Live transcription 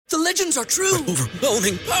The legends are true.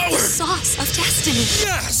 Overwhelming power. The sauce of destiny.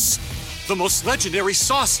 Yes! The most legendary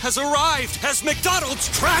sauce has arrived as McDonald's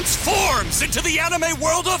transforms into the anime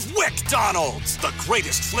world of WickDonald's. The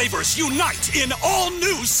greatest flavors unite in all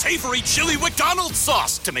new savory chili McDonald's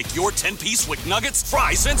sauce to make your 10-piece Wick Nuggets,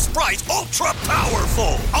 fries, and Sprite ultra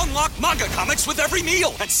powerful. Unlock manga comics with every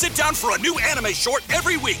meal and sit down for a new anime short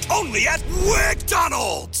every week only at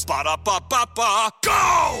WickDonald's. Ba-da-ba-ba-ba,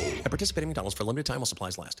 go! And participate in McDonald's for a limited time while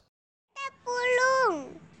supplies last.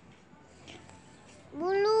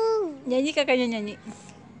 Bulung. Nyanyi, kakaknya nyanyi.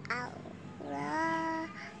 Allahumma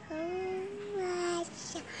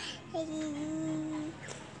sholli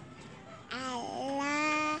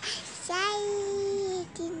ala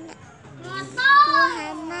sayyidina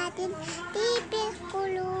Muhammadin tibil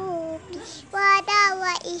qulubi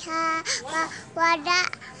wadawaiha wada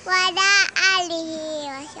alihi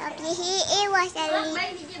wa sahbihi wa sallim.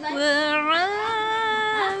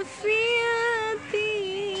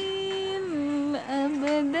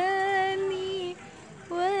 Abadani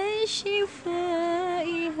wa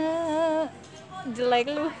shifaiha.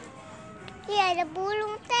 Jelek lu. Iya, ada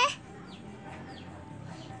bulung teh.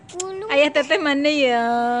 Bulung. Ayah teteh mana ya?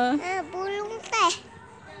 Bulung teh.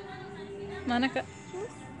 Mana kak?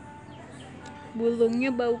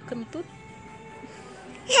 Bulungnya bau kentut.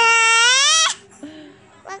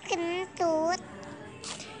 Bau kentut.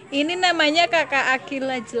 Ini namanya kakak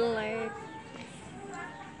Akila jelek.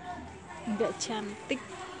 Nggak cantik.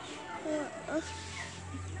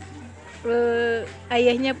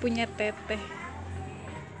 Ayahnya punya teteh.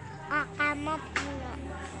 Kakak mah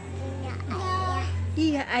punya ayah.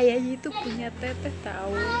 Iya, ayahnya itu punya teteh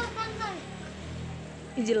tahu.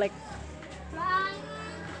 Jelek.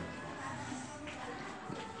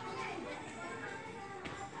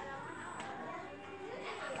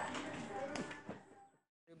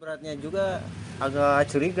 Beratnya juga agak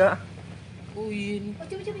curiga. Oh iya nih.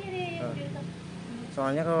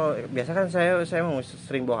 Soalnya kalau biasa kan saya mau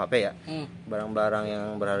sering bawa HP ya, barang-barang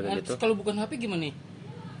yang berharga gitu. Kalau bukan HP gimana nih?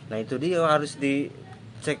 Nah itu dia harus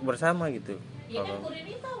dicek bersama gitu. Iya kan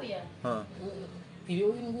kurirnya tahu ya.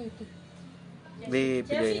 Videoin gue itu. Di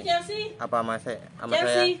videoin. Chelsea. Apa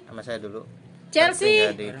sama saya dulu.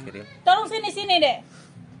 Chelsea. Dikirim. Tolong sini dek.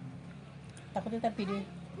 Takutnya ntar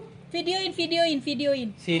videoin.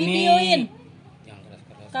 Videoin. Sini. Videoin. Jangan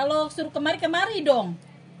keras-keras. Kalau suruh kemari dong.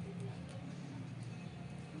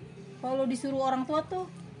 Kalau disuruh orang tua tuh,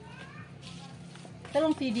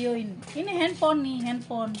 tolong videoin. Ini handphone.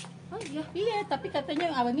 Oh iya. Iya, tapi katanya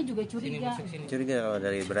abangnya juga curiga. Sini. Curiga kalau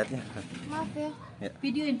dari beratnya. Maaf ya.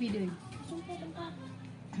 Videoin.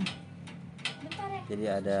 Bentar ya. Jadi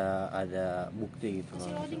ada bukti gitu.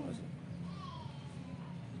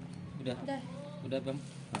 Udah bang.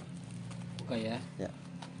 Buka ya. Ya.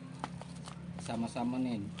 Sama-sama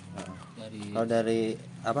nih. Kalau dari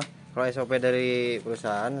apa? Kalau SOP dari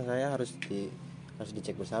perusahaan saya harus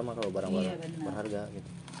dicek bersama kalau barang-barang berharga gitu.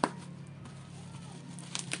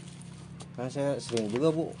 Karena saya sering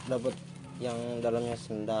juga Bu dapat yang dalamnya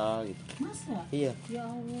sendal gitu. Masa? Iya. Ya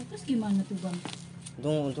Allah, terus gimana tuh bang?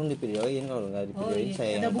 Untung divideoin, kalau nggak divideoin iya.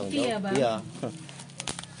 saya Ada yang bukti tanggung ya, jawab. Bang? Iya.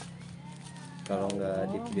 Kalau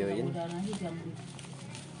nggak divideoin. Mudah-mudahan aja jangan.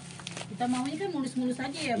 Kita maunya kan mulus-mulus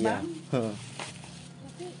aja ya Iya. bang.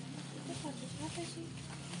 Tapi itu kasus apa sih?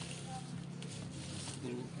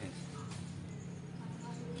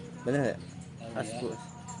 Bener ya? Ya.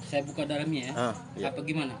 Saya buka dalamnya ya. Iya. Apa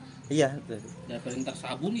gimana? Iya. Ada perintah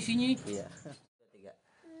sabun isinya. Iya.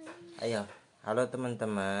 3. Ayo, halo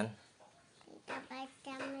teman-teman.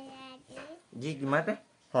 Ji gimana teh?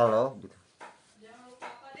 Halo gitu.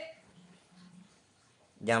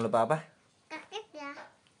 Jangan lupa apa? Kakek ya.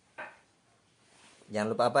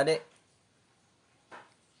 Jangan lupa apa, Dek?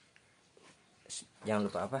 Jangan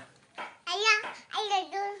lupa apa? Ayah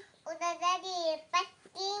dulu udah jadi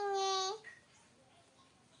petinya.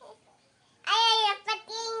 Ayah ya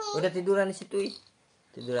petinya. Udah tiduran di situ, ih.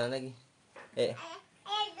 Tiduran lagi. Ayah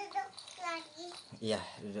duduk lagi. Iya,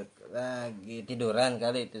 duduk lagi. Tiduran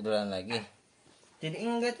lagi. Jadi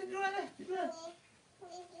enggak tiduran lah, tiduran.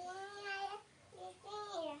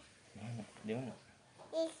 Di mana?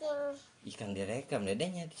 Di sini. Ikan direkam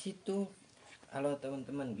dedenya di situ. Halo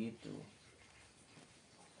teman-teman gitu.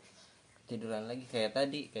 Tiduran lagi kayak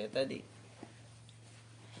tadi.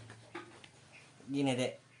 Gini,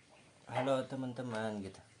 Dek. Halo teman-teman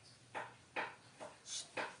gitu.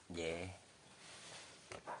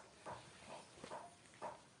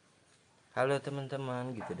 Halo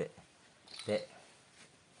teman-teman gitu, Dek.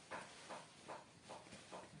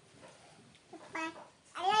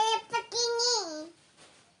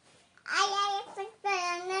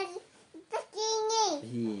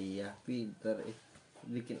 pinter.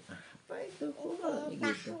 Bikin apa itu? Kok malah kayak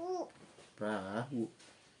gitu? Perahu.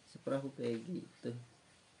 Seperahu kayak gitu.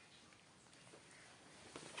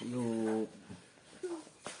 Yuk.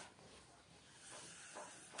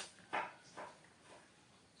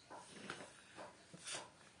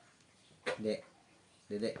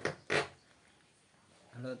 Dedek.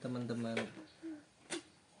 Halo teman-teman.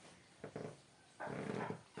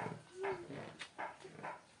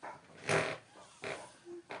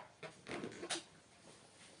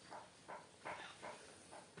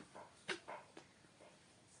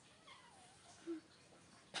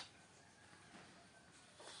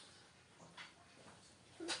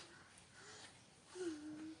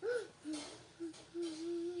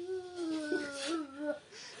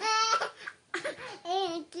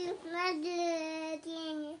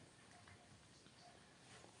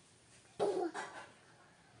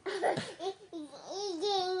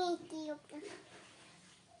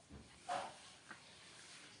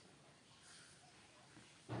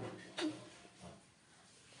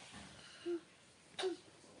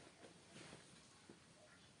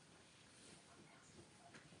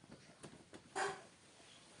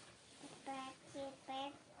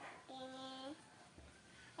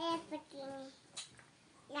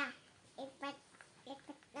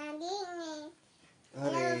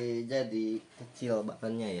 Jadi kecil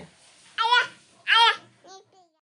bahannya ya.